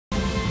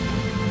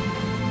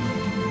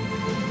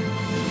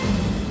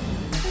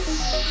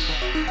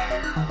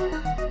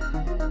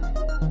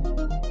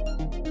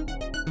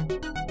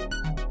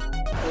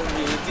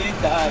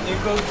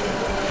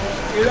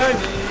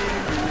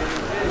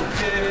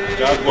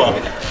Jaguar.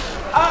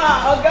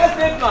 Ah, Oga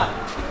Statesman.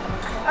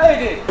 How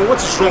you doing?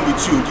 What is wrong with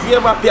you? Do you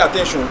ever pay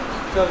attention?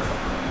 Sorry.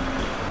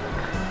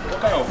 What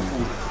kind of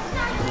food?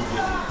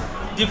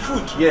 The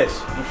food? Yes,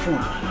 the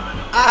food.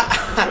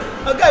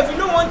 Okay, if you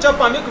don't want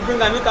chopper, make you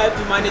bring and make I help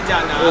you manage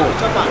now. Oh.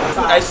 Chopper.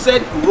 I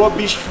said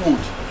rubbish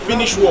food.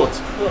 Finish what?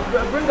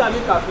 Bring and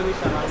make I finish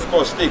now. Of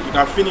course, take. You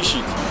can finish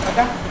it.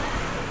 Okay.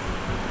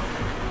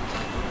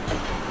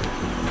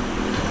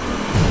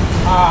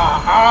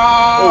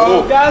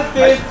 Oh. Oga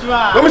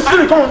Statesman. Let me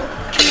see. Come on.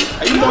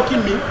 Are you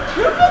mocking me?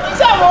 You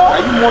finish am.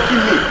 Are you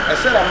mocking me? I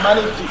said I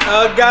managed the food.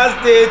 Oga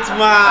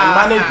Statesman.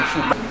 I managed the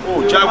food.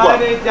 Oh, Jaguar.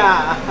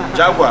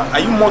 Jaguar, are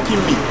you mocking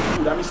me?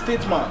 I'm a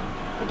statesman.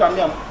 Look at me.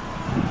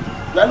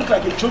 Do I look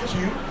like a joke to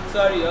you?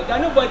 Sorry, Oga.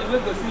 Nobody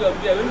will go see your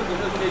beer. We will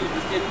go say you be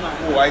statesman.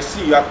 Oh, I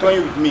see. You are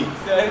toying with me.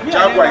 Sorry,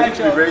 Jaguar, you need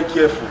to be very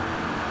careful.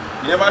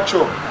 You never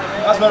chop.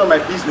 That's none of my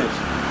business.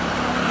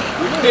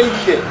 We stay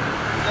here.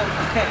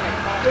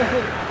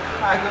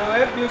 I go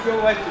help you go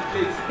watch the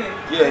place.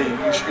 Yeah,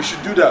 you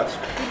should do that.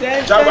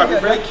 Jaguar, be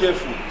very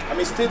careful. I'm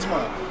a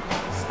statesman.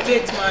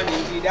 Statesman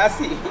indeed,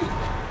 that's it.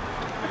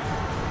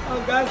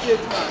 Oh, God,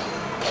 statesman.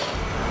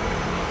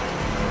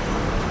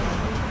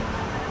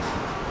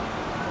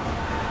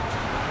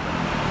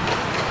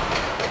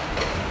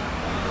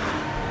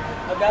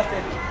 Oh, God,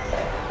 statesman.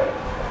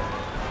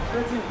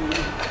 What's in the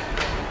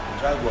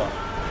Jaguar,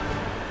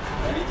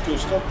 I need to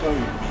stop toying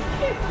with me.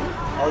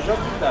 I was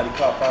just looking at the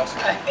car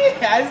passing.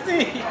 I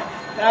see.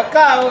 The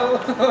car.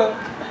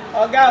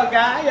 Oga,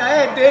 your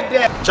head dead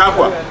there.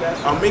 Jaguar,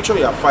 I'll make sure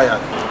you are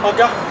fired.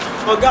 Oga,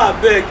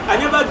 I beg. I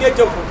never get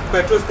job from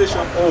petrol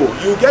station. Oh,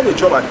 you get a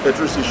job at the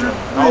petrol station.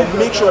 I'll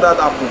make sure that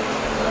happens.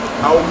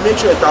 I'll make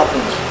sure it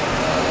happens.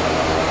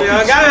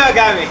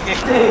 Oga me.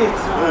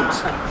 Don't.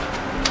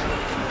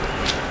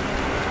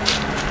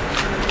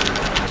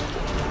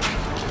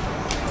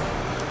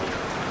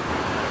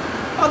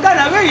 Oga,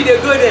 now where you dey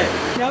go there?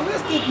 Now where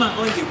Statesman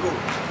on dey go?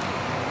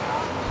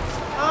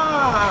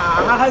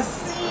 Ah, I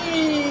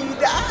see.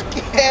 That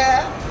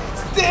girl.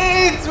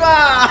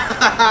 Statesman.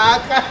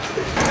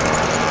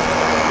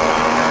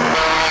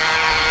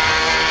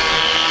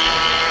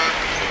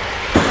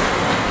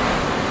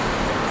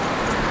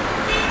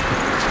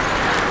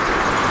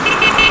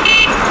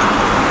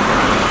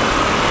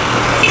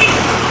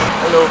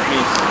 Hello,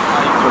 please.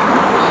 How you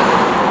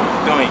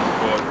doing?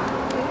 But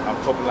I'm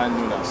popularly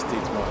known as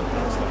Statesman.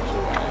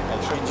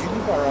 So, do you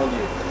live around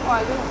here? Oh,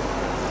 I don't.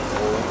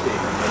 Oh, okay.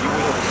 Are you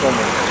waiting for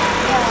someone?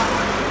 Yeah.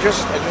 I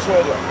just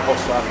wanted to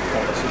also have a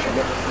conversation.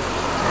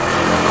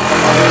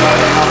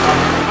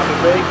 I'm a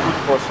very good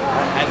person.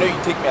 I know you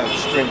take me as a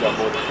stranger,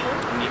 but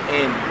in the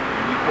end,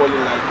 you equally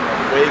like me.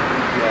 I'm very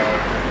good.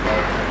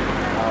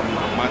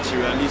 I'm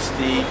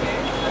materialistic.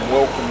 I'm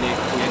well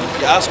connected. And if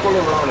you ask all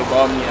around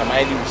about me, I'm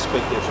highly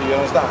respected. So you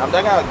understand? I'm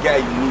that kind of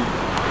guy you need.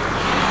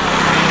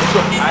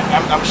 So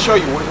I'm sure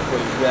you're waiting for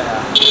this guy.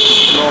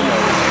 Normal.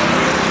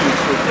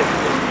 So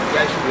definitely, you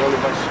guys should be all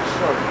over.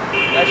 Sorry,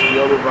 you guys should be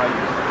all over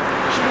you.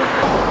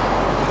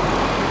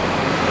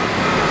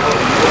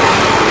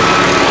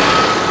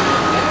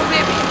 Hello,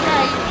 baby. Where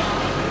are you?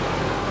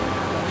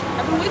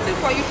 I've been waiting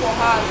for you for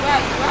hours. Where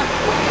are you?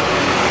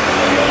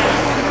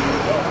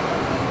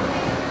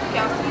 Okay,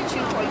 I'll still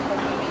chill for you for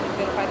some minutes.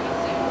 Then if I miss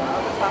you,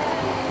 I'll just have to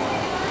go.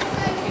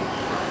 Okay.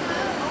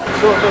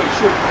 So, no,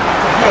 sure.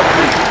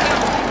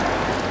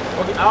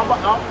 Okay, I'm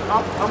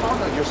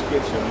gonna just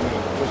get your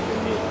name. Just your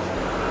name.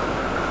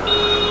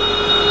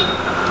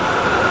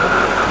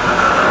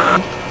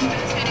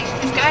 Sweetie,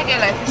 can I get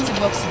like $50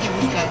 to give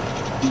this guy?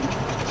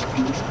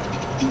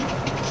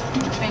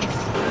 Thanks.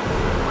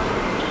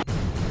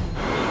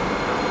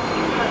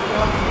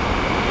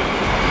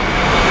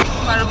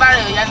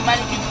 Barubare, you're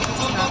money give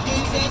 $50 now.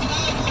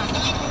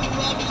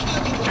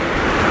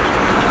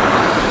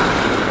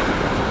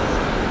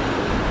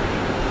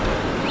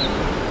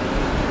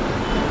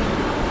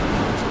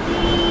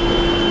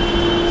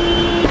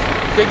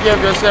 Take care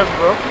of yourself,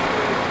 bro.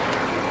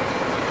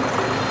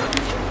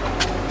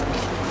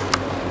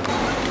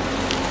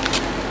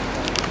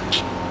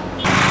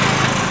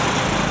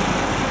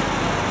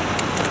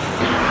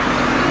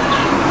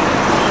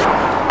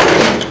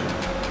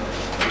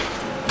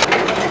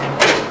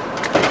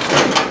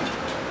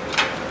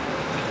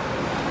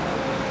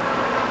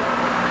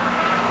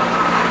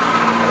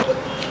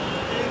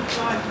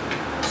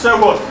 Say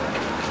what?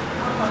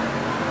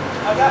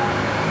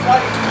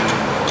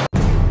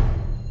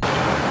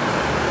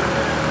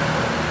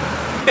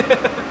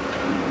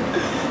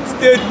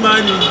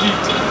 Statesman indeed.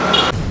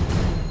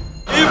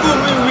 Even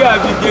me, we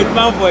have been gate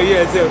man for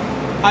years.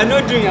 I know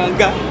doing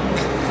yanga.